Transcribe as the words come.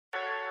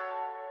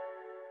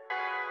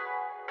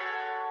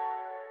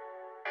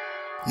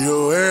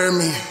You hear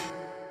me?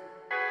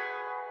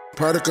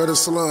 Product of the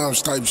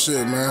slums type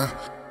shit, man.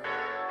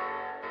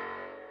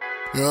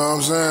 You know what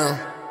I'm saying?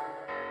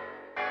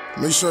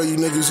 Make sure you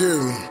niggas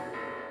hear me.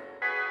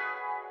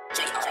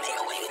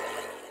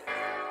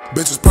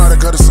 Bitches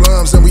product of the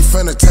slums and we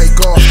finna take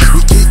off.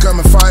 We keep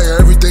coming fire,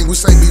 everything we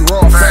say be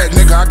raw. Fat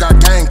nigga, I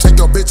got gang, take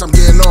your bitch, I'm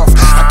getting off.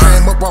 I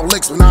came up on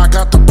licks, but now I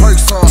got the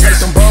perks on.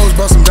 Take them bows,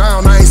 bust them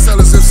down, I ain't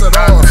selling zips at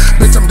all.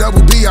 Bitch, I'm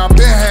double B, I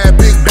been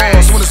had big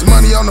balls. When it's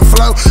money on the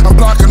flow, I'm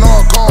blocking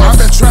all calls. I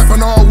been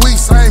trapping all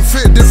week, same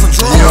fit, different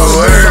draws.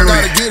 I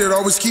gotta get it,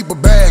 always keep a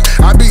bag.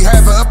 I be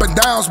having up and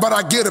downs, but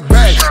I get it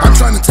back. I'm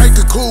trying to take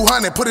a cool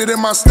 100, put it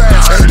in my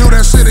stash. Ain't do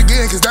that shit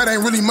again, cause that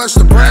ain't really much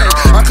to brag.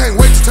 I can't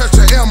wait to touch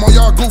the M on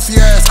y'all goofy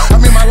ass. I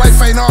mean, my life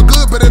ain't all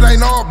good, but it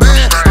ain't all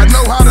bad. I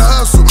know how to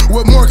hustle,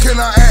 what more can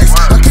I ask?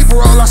 I keep her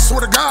all, I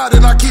swear to God,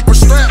 and I keep her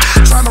strapped.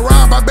 Tryna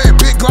rob, I bet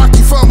Big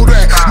Glocky fumble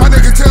that. My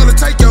nigga tell her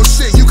take your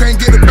shit, you can't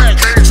get it back.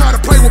 You try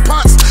to play with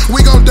pots,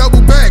 we gon'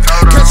 double back.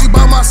 Catch you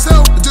by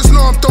myself, just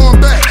know I'm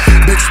throwing back.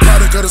 Bitch,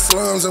 product of the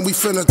slums and we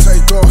finna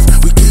take off.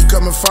 We keep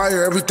coming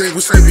fire, everything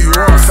we say be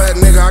raw. Fat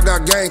nigga, I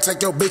got gang,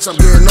 take your bitch, I'm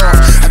getting off.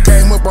 I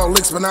came up on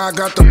licks, but now I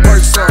got the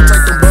perks on.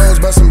 Take them bows,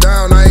 bust them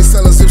down, I ain't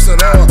selling zips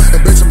at all.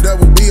 And bitch, I'm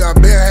double B, I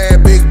been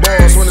had big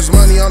balls. When there's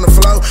money on the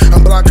flow,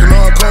 I'm blocking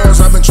all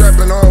calls. I've been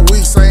trapping all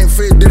week, same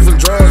fit, different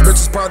draws.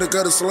 Bitches product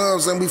of the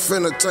slums and we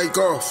finna take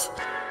off.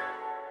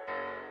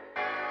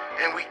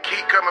 And we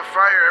keep coming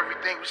fire,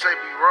 everything we say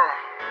be raw.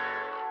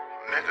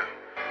 Nigga,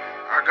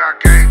 I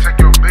got gang, take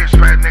your bitch,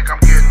 fat nigga, I'm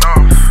getting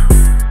off.